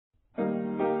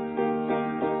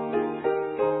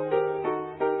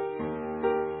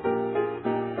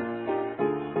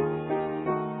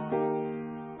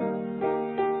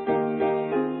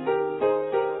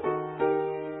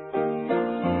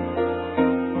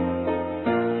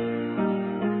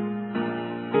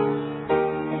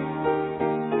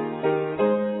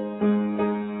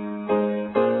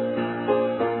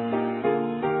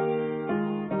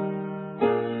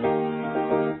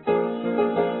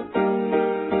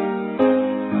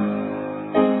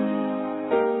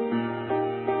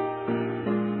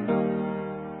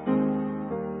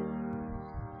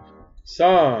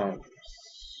Psalms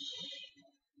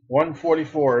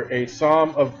 144, a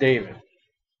Psalm of David.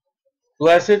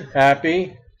 Blessed,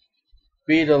 happy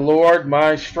be the Lord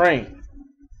my strength,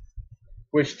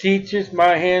 which teaches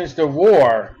my hands to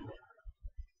war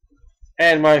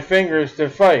and my fingers to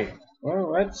fight.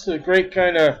 Well, that's a great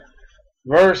kind of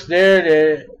verse there,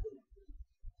 that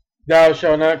thou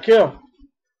shalt not kill.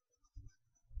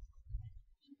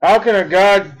 How can a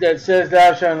God that says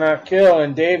thou shalt not kill,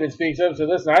 and David speaks up and says,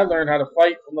 listen, I learned how to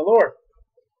fight from the Lord.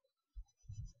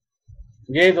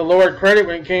 He gave the Lord credit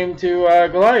when it came to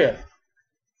Goliath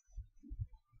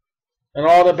and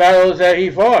all the battles that he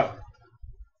fought.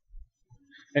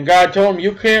 And God told him,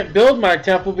 you can't build my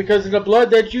temple because of the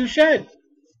blood that you shed.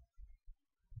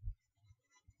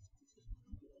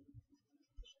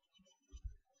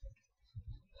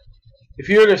 If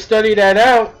you were to study that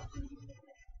out,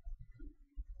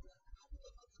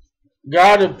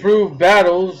 God approved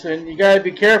battles, and you got to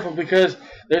be careful because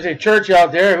there's a church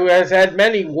out there who has had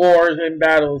many wars and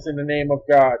battles in the name of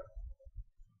God.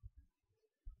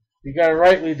 You got to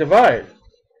rightly divide.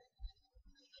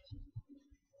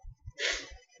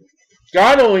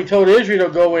 God only told Israel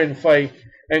to go in and fight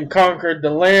and conquer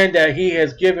the land that he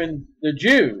has given the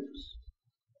Jews.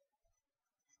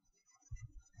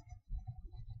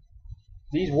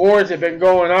 These wars have been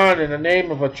going on in the name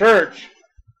of a church,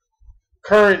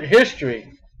 current history.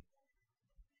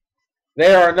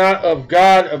 They are not of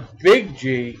God of big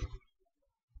G,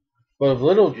 but of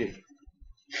little g.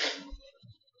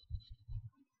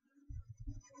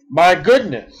 My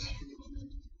goodness.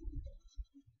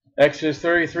 Exodus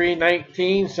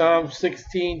 33:19, Psalm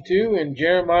 16:2, and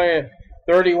Jeremiah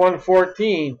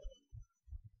 31:14.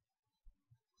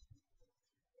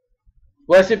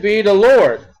 Blessed be the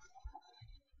Lord,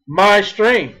 my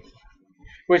strength,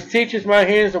 which teaches my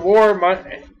hands to war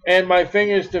and my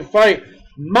fingers to fight.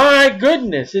 My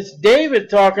goodness, it's David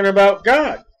talking about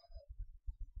God.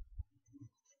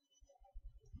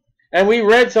 And we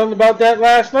read something about that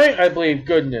last night, I believe.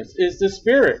 Goodness is the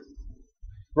Spirit.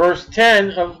 Verse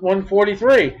 10 of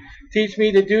 143. Teach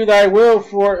me to do thy will,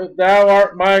 for thou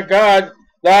art my God.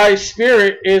 Thy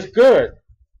Spirit is good.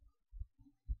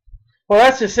 Well,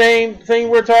 that's the same thing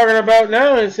we're talking about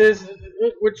now. It says,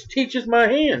 which teaches my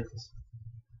hands.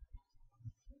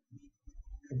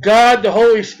 God, the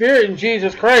Holy Spirit, and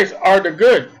Jesus Christ are the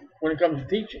good when it comes to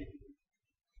teaching.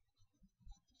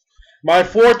 My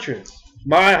fortress,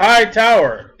 my high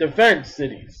tower, defense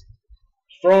cities,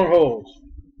 strongholds,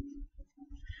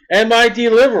 and my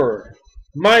deliverer,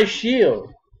 my shield,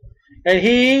 and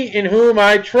he in whom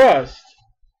I trust,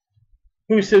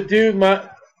 who subdued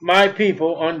my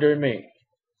people under me.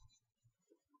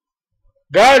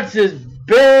 God's this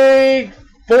big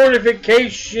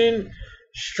fortification,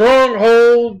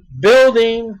 stronghold,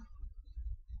 building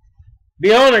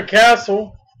beyond a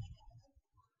castle,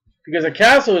 because a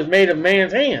castle is made of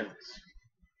man's hands.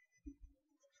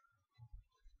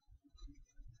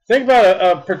 Think about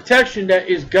a protection that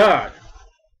is God.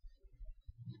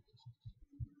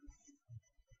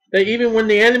 That even when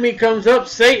the enemy comes up,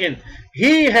 Satan,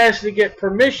 he has to get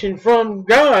permission from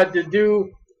God to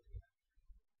do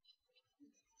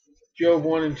Job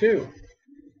 1 and 2.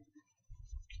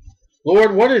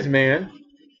 Lord, what is man,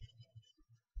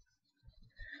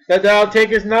 that thou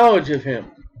takest knowledge of him?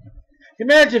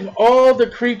 Imagine if all the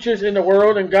creatures in the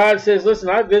world, and God says, listen,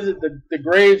 I visit the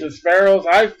graves of sparrows,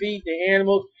 I feed the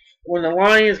animals. When the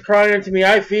lions cry unto me,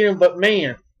 I feed them. But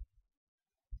man,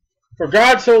 for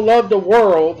God so loved the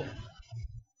world,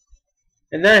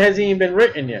 and that hasn't even been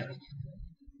written yet.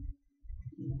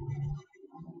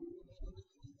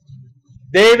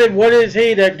 David, what is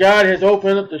he that God has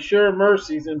opened up the sure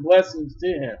mercies and blessings to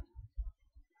him?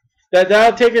 That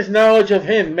thou takest knowledge of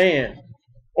him, man,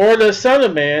 or the Son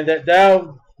of Man, that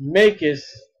thou makest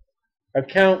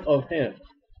account of him.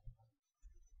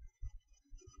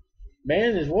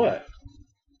 Man is what?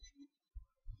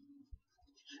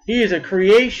 He is a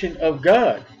creation of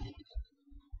God.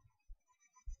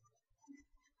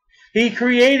 He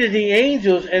created the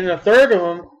angels, and a third of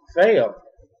them failed.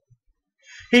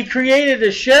 He created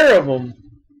a cherubim,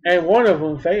 and one of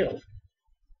them failed.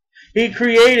 He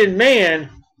created man,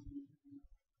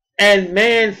 and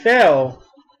man fell.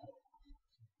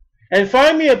 And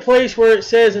find me a place where it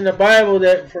says in the Bible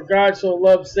that for God so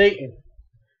loved Satan,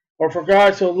 or for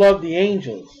God so loved the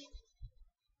angels.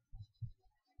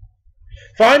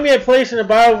 Find me a place in the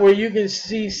Bible where you can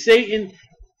see Satan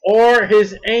or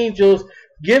his angels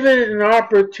given an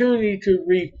opportunity to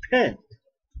repent.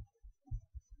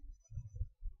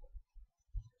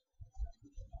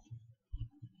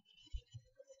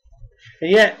 And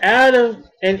yet Adam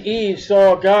and Eve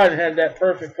saw God and had that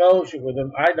perfect fellowship with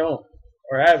him. I don't.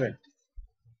 or haven't.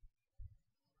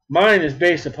 Mine is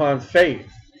based upon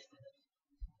faith.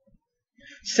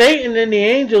 Satan and the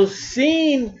angels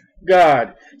seen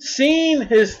God, seen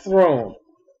his throne,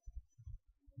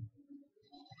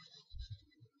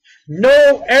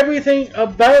 know everything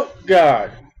about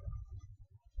God.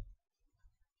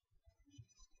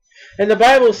 And the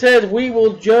Bible says we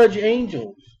will judge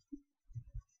angels.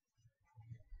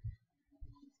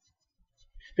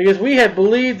 Because we have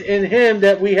believed in him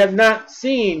that we have not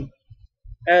seen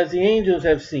as the angels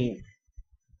have seen.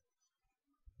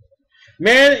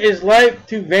 Man is like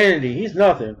to vanity. He's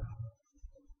nothing.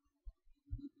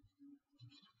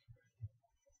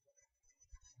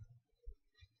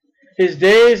 His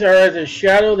days are as a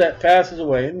shadow that passes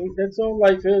away. I mean, that's all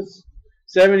life is.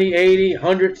 70, 80,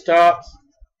 100 stops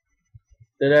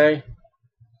today.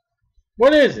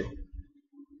 What is it?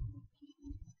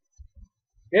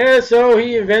 Yeah, so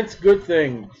he invents good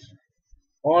things.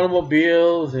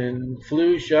 Automobiles and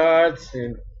flu shots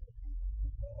and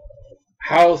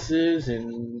houses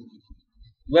and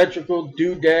electrical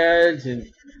doodads and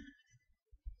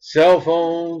cell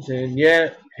phones, and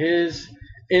yet his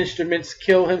instruments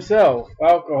kill himself.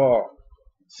 Alcohol,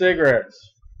 cigarettes,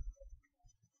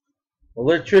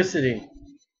 electricity,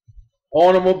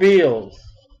 automobiles.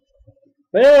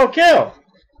 They all kill.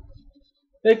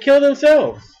 They kill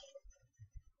themselves.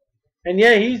 And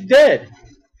yet he's dead.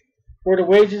 For the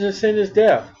wages of sin is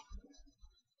death.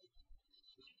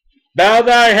 Bow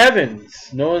thy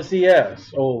heavens, notice the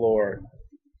S, O Lord,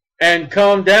 and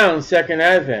come down, second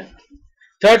advent.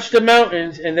 Touch the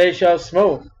mountains, and they shall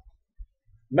smoke.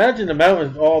 Imagine the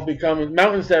mountains all becoming,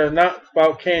 mountains that are not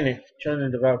volcanic, turn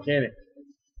into volcanic.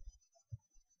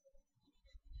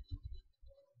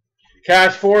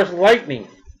 Cast forth lightning.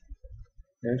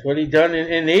 That's what he done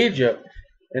in Egypt.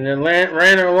 And then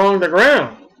ran along the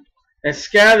ground and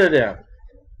scatter them.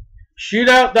 Shoot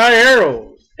out thy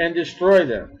arrows and destroy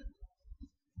them.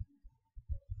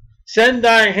 Send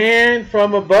thy hand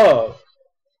from above.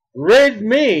 Rid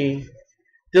me,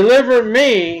 deliver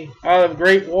me out of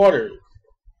great waters,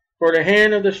 for the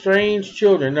hand of the strange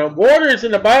children. Now, waters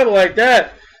in the Bible like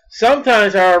that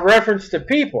sometimes are a reference to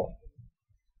people.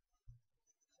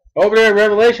 Over there in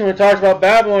Revelation, when it talks about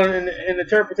Babylon in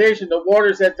interpretation, the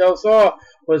waters that they saw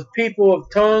was people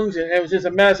of tongues, and it was just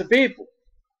a mass of people.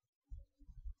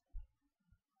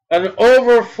 An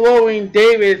overflowing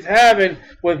David is having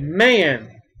with man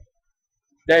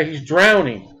that he's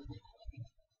drowning.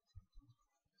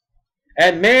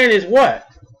 And man is what?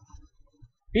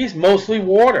 He's mostly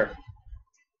water.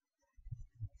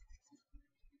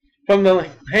 From the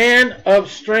hand of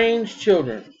strange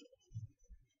children.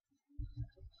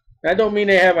 That don't mean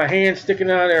they have a hand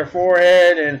sticking out of their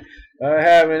forehead and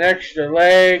have an extra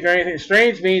leg or anything.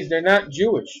 Strange means they're not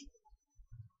Jewish.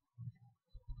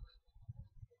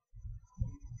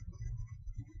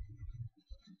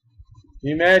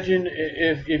 You imagine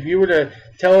if you were to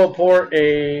teleport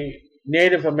a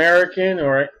Native American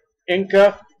or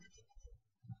Inca,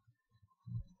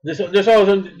 just all of a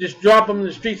sudden, just drop them in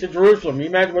the streets of Jerusalem. You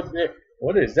imagine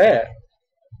what is that?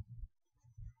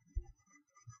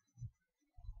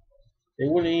 They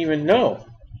wouldn't even know.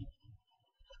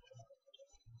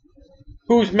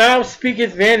 Whose mouth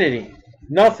speaketh vanity?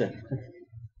 Nothing.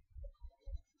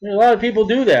 A lot of people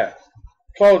do that.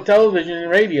 It's called television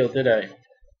and radio today.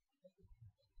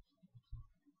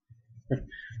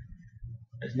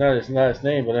 It's not his last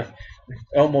name, but it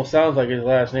almost sounds like his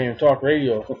last name. Talk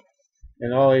radio.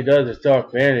 And all he does is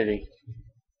talk vanity.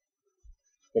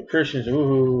 But Christians,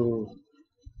 ooh,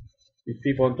 these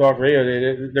people on talk radio,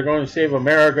 they're going to save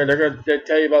America. They're going to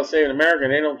tell you about saving America,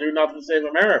 and they don't do nothing to save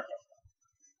America.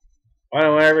 Why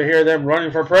don't I ever hear them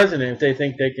running for president if they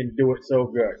think they can do it so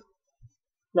good?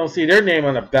 Don't see their name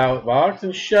on the ballot box,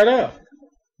 and shut up.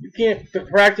 You can't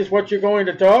practice what you're going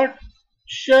to talk?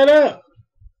 Shut up.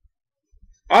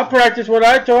 I practice what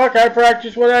I talk, I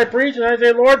practice what I preach, and I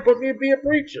say, Lord, put me to be a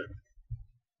preacher.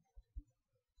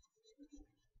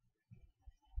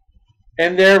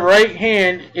 And their right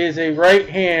hand is a right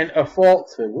hand of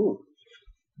falsehood. Ooh.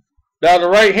 Now the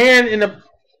right hand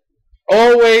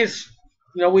always,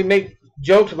 we make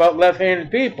jokes about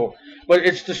left-handed people, but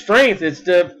it's the strength, it's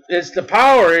the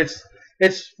power,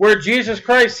 it's where Jesus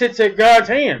Christ sits at God's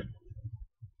hand.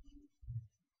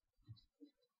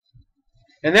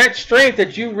 And that strength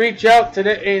that you reach out to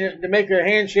make a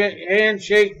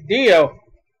handshake deal,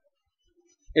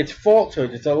 it's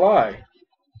falsehood, it's a lie.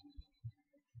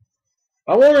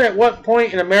 I wonder at what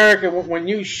point in America, when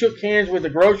you shook hands with the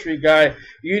grocery guy,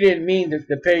 you didn't mean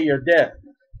to pay your debt.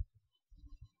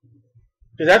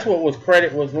 Because that's what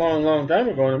credit was long time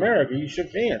ago in America. You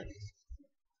shook hands.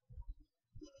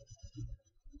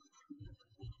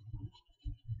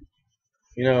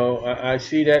 You know, I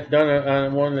see that done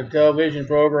on one of the television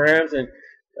programs, and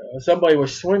somebody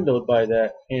was swindled by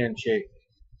that handshake.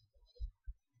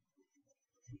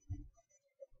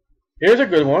 Here's a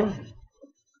good one.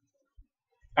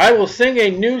 I will sing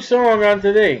a new song on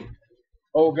today.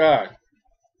 Oh God.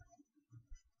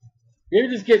 You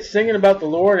ever just get singing about the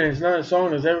Lord and it's not a song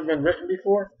that's ever been written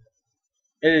before?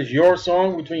 It is your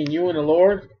song between you and the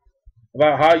Lord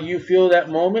about how you feel that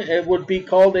moment. It would be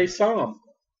called a psalm.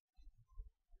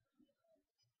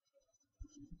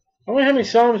 I wonder how many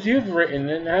psalms you've written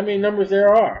and how many numbers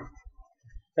there are.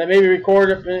 That maybe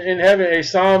record in heaven a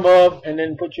psalm of and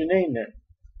then put your name there.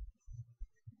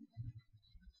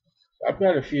 I've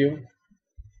got a few.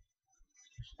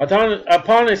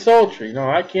 Upon a psaltery. No,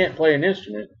 I can't play an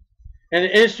instrument. An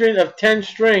instrument of 10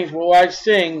 strings will I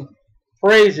sing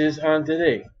praises on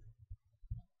today.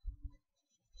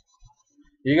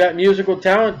 You got musical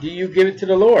talent? Do you give it to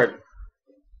the Lord?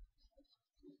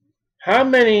 How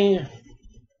many, and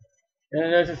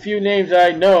there's a few names I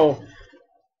know,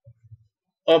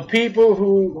 of people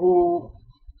who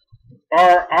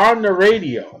are on the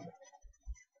radio,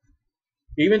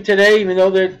 even today, even though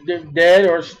they're dead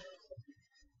or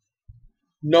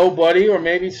nobody, or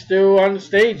maybe still on the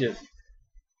stages.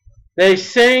 They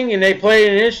sing and they play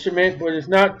an instrument, but it's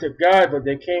not to God, but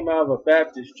they came out of a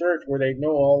Baptist church where they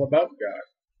know all about God.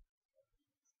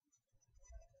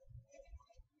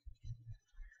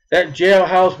 That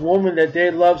jailhouse woman that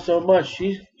they love so much,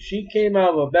 she came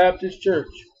out of a Baptist church.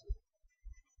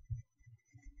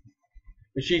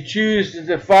 But she chose to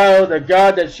defile the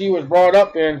God that she was brought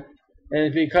up in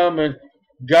and become a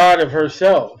God of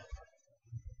herself.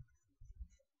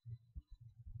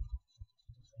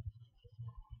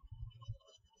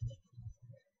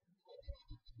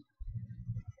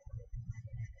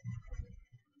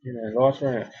 I lost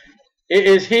my hand. It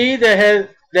is he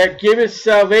that giveth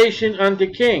salvation unto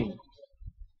kings.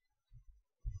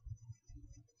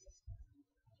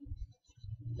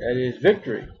 That is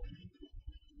victory.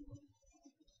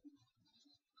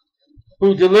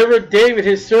 Who delivered David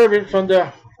his servant from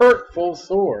the hurtful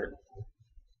sword.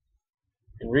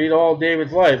 And read all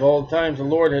David's life, all the times the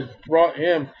Lord had brought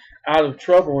him out of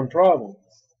trouble and problems.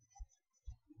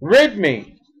 Rid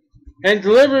me and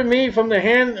deliver me from the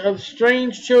hand of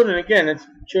strange children. Again, it's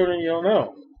children you don't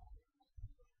know.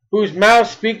 Whose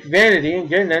mouths speak vanity.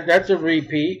 Again, that's a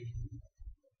repeat.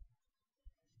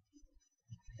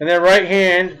 And their right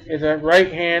hand is a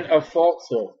right hand of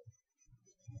falsehood.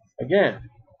 Again,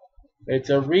 it's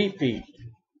a repeat.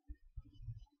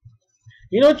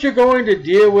 You know what you're going to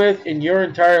deal with in your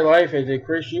entire life as a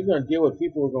Christian? You're going to deal with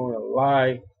people who are going to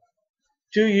lie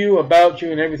to you, about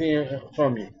you, and everything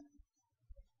from you.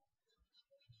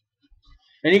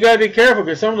 And you got to be careful,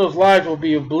 because some of those lies will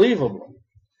be believable.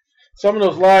 Some of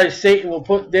those lies Satan will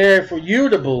put there for you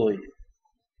to believe.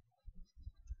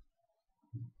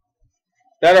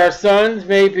 That our sons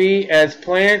may be as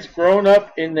plants grown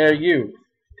up in their youth,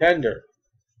 tender.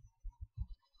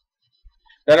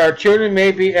 That our children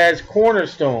may be as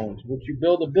cornerstones, which you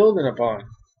build a building upon,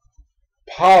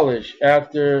 polished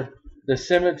after the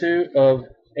similitude of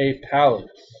a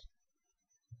palace.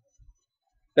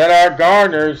 That our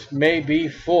garners may be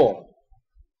full,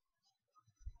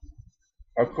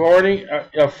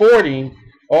 affording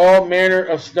all manner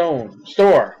of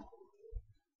store.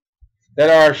 That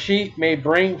our sheep may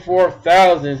bring forth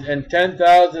thousands and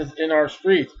 10,000s in our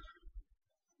streets.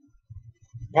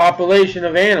 Population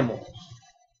of animals.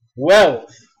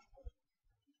 Wealth.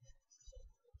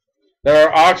 That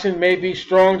our oxen may be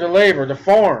strong to labor, the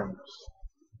farms.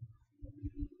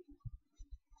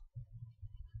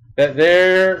 That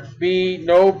there be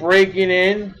no breaking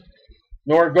in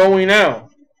nor going out.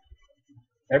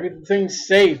 Everything's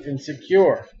safe and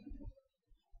secure.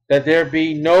 That there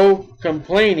be no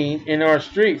complaining in our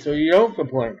streets, so you don't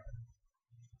complain.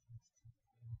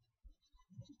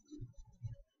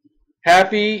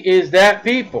 Happy is that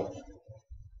people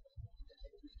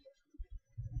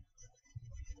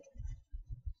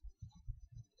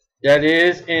that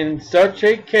is in such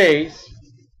a case.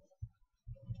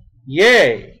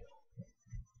 Yea,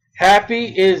 happy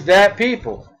is that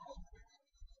people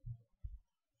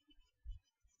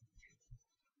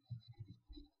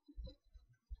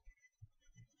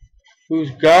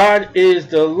whose God is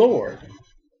the Lord.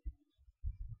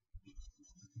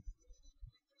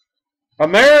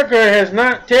 America has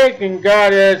not taken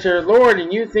God as her Lord,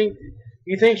 and you think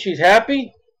she's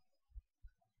happy?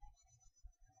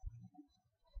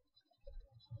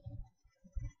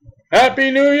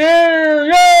 Happy New Year!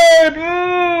 Yay!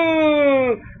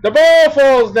 Boo! The ball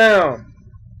falls down.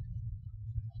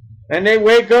 And they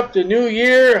wake up to New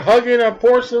Year hugging a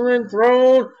porcelain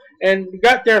throne and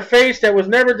got their face that was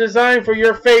never designed for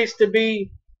your face to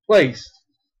be placed.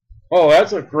 Oh,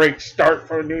 that's a great start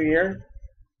for a new year.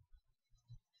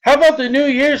 How about the new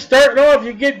year starting off?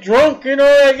 You get drunk, you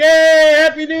know, like, hey,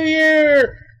 Happy New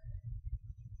Year!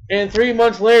 And 3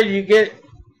 months later, you get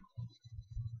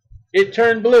it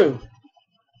turned blue.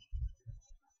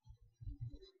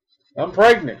 I'm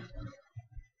pregnant.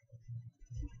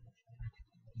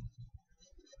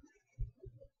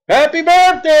 Happy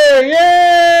birthday!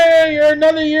 Yay! You're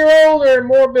another year older and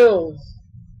more bills.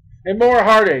 And more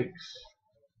heartaches.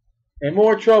 And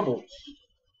more troubles.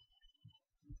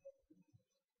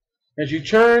 As you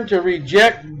turn to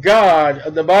reject God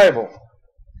of the Bible.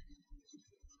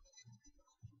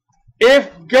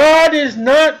 If God is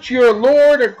not your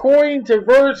Lord, according to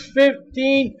verse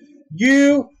 15,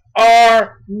 you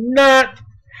are not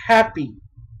happy.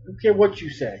 I don't care what you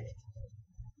say.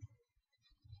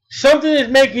 Something is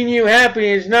making you happy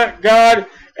is not God,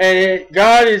 and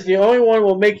God is the only one who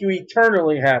will make you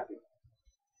eternally happy.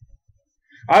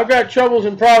 I've got troubles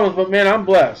and problems, but man, I'm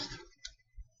blessed.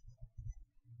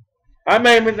 I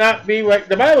may not be like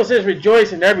the Bible says,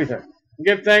 rejoice in everything.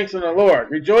 Give thanks in the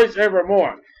Lord. Rejoice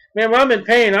evermore. Man, when I'm in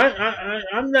pain,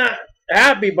 I'm not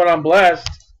happy, but I'm blessed.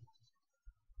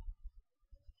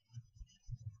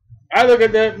 I look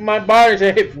at my body and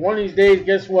say, hey, one of these days,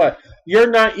 guess what? You're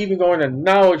not even going to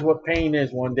acknowledge what pain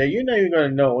is one day. You're not even going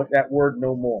to know that word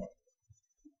no more.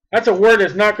 That's a word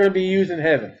that's not going to be used in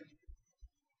heaven.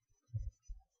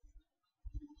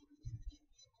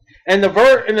 And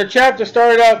the chapter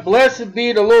started out, blessed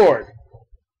be the Lord.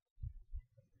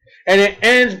 And it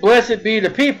ends, blessed be the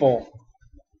people.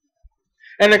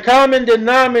 And the common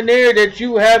denominator that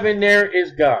you have in there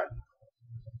is God.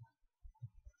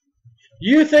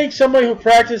 You think somebody who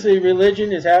practices a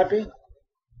religion is happy?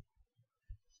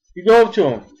 You go up to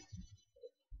him.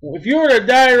 If you were to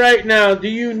die right now, do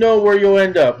you know where you'll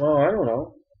end up? Oh, I don't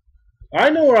know. I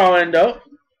know where I'll end up.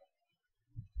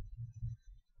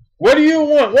 What do you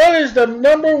want? What is the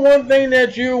number one thing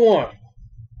that you want?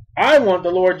 I want the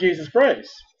Lord Jesus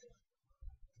Christ.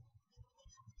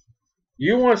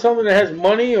 You want something that has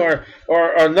money or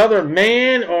another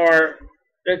man or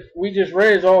that we just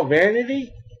read is all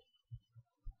vanity?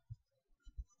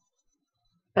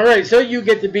 Alright, so you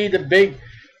get to be the big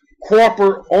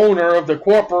corporate owner of the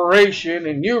corporation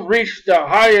and you reach the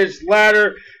highest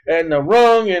ladder and the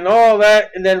rung and all that,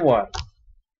 and then what?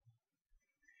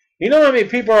 You know how many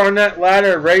people are on that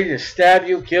ladder ready to stab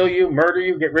you, kill you, murder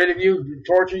you, get rid of you,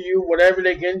 torture you, whatever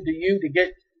they can to you to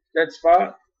get that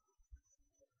spot?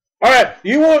 Alright,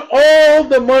 you want all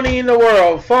the money in the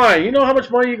world. Fine. You know how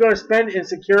much money you're going to spend in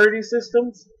security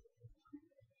systems?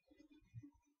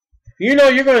 You know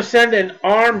you're going to send an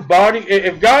armed body.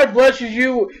 If God blesses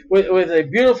you with a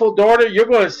beautiful daughter, you're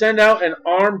going to send out an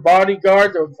armed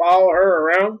bodyguard to follow her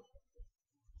around?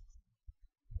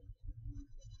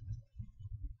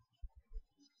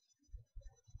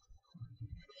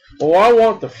 Well, I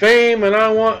want the fame and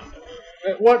I want...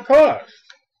 At what cost?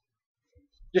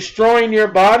 Destroying your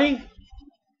body?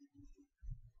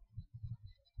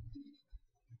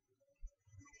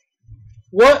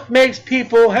 What makes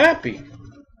people happy?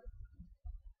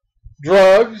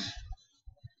 Drugs,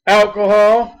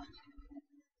 alcohol,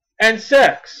 and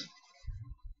sex.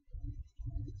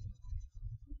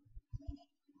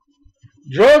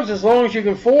 Drugs, as long as you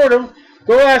can afford them.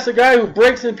 Go ask the guy who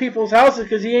breaks in people's houses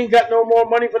because he ain't got no more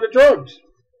money for the drugs.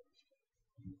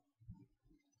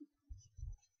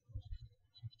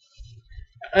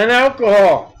 And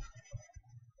alcohol.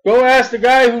 Go ask the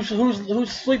guy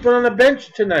who's sleeping on the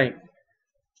bench tonight.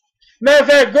 Matter of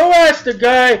fact, go ask the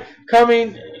guy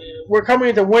coming. We're coming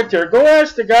into winter. Go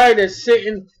ask the guy that's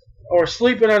sitting or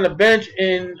sleeping on the bench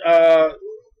in that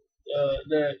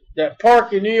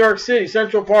park in New York City,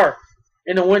 Central Park,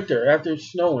 in the winter after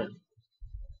it's snowing.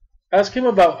 Ask him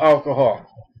about alcohol.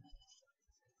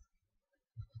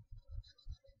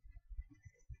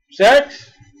 Sex?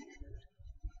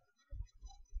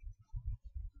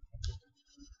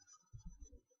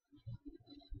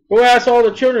 Go ask all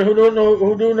the children who don't know,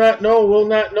 who do not know, will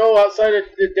not know outside of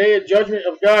the day of judgment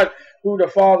of God who the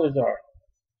fathers are.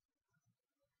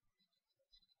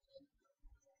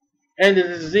 And the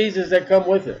diseases that come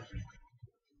with it.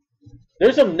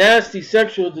 There's some nasty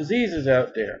sexual diseases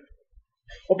out there.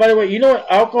 Oh, by the way, you know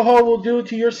what alcohol will do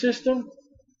to your system?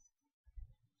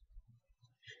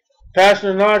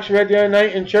 Pastor Knox read the other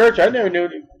night in church. I never knew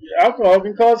alcohol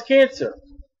can cause cancer.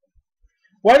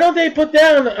 Why don't they put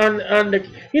that on the...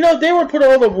 You know, they would put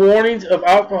all the warnings of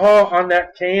alcohol on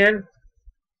that can.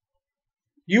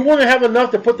 You wouldn't have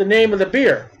enough to put the name of the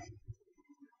beer.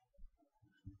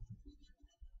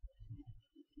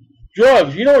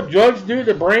 Drugs. You know what drugs do to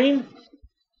the brain?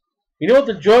 You know what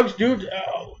the drugs do?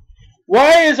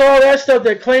 Why is all that stuff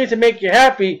that claims to make you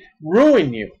happy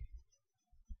ruin you?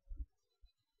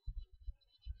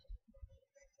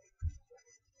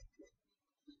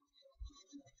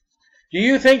 Do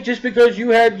you think just because you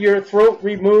had your throat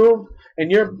removed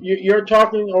and you're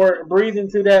talking or breathing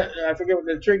through that, I forget what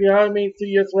the tracheotomy through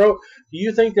your throat, do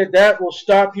you think that that will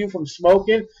stop you from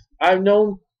smoking? I've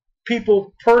known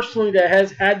people personally that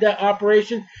has had that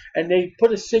operation and they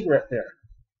put a cigarette there.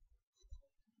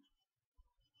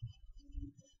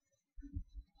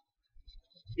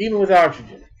 Even with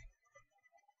oxygen.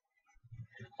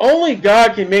 Only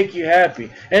God can make you happy.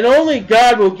 And only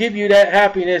God will give you that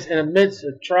happiness in the midst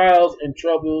of trials and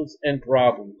troubles and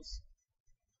problems.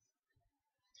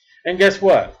 And guess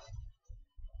what?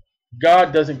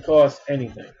 God doesn't cost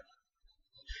anything.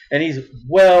 And He's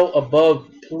well above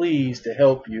pleased to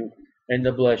help you and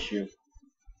to bless you.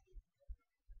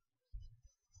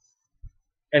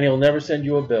 And He'll never send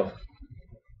you a bill.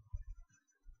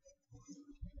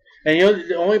 And you know,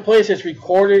 the only place that's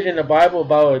recorded in the Bible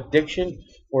about addiction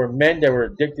were men that were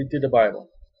addicted to the Bible,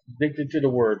 addicted to the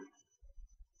Word.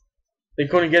 They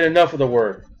couldn't get enough of the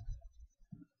Word.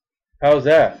 How's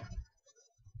that?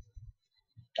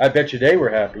 I bet you they were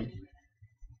happy.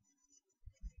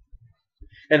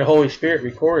 And the Holy Spirit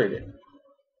recorded it.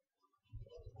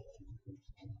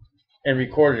 And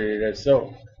recorded it as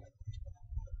so.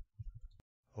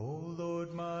 O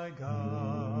Lord my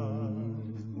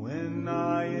God, when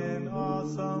I in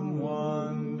awesome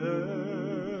wonder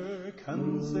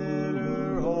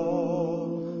consider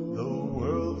all the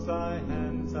worlds thy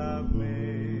hands have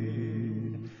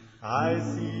made, I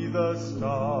see the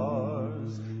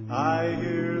stars, I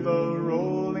hear the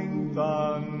rolling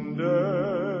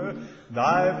thunder,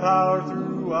 thy power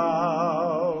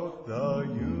throughout the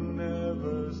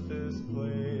universe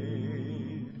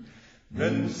displayed.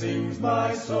 Then sings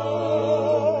my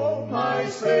soul, my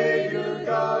Savior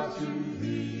God, to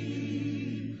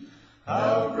thee.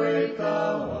 How great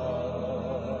thou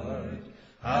art,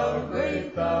 how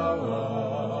great thou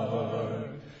art.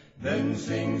 Then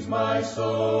sings my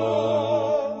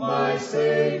soul, my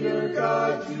Savior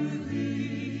God, to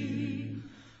thee.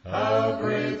 How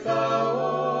great thou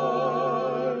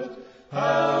art,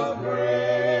 how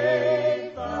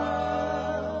great thou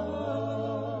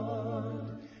art.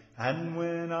 And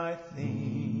when I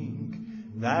think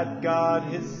that God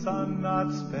his Son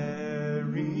not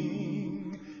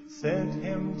sparing sent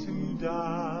him to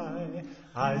die,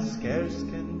 I scarce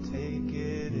can take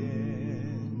it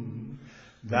in,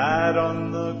 that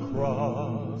on the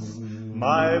cross,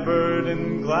 my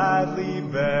burden gladly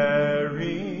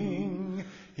bearing,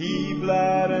 he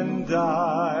bled and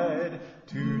died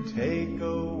to take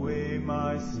away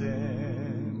my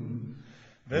sin.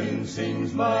 Then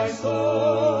sings my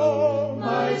soul,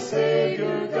 my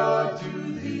Savior God,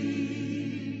 to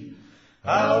thee.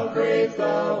 How great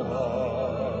thou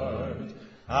art,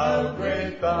 how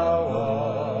great thou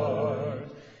art.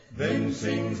 Then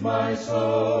sings my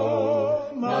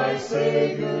soul, my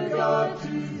Savior God, to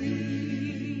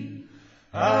thee.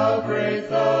 How great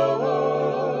thou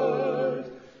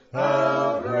art,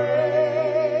 how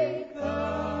great thou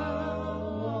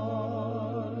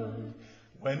art.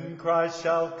 When Christ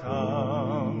shall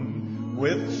come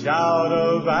with shout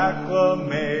of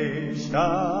acclamation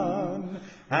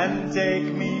and take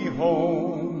me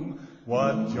home,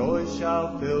 what joy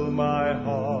shall fill my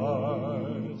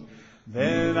heart?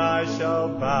 Then I shall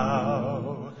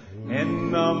bow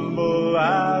in humble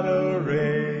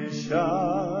adoration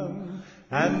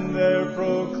and there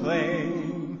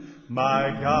proclaim,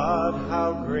 my God,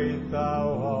 how great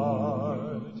thou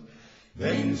art.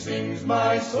 Then sings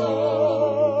my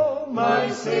soul, my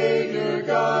Savior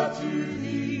God, to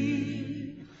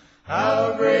thee.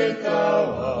 How great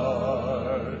thou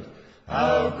art,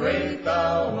 how great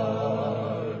thou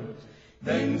art.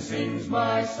 Then sings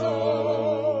my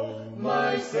soul,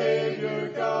 my Savior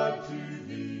God, to thee.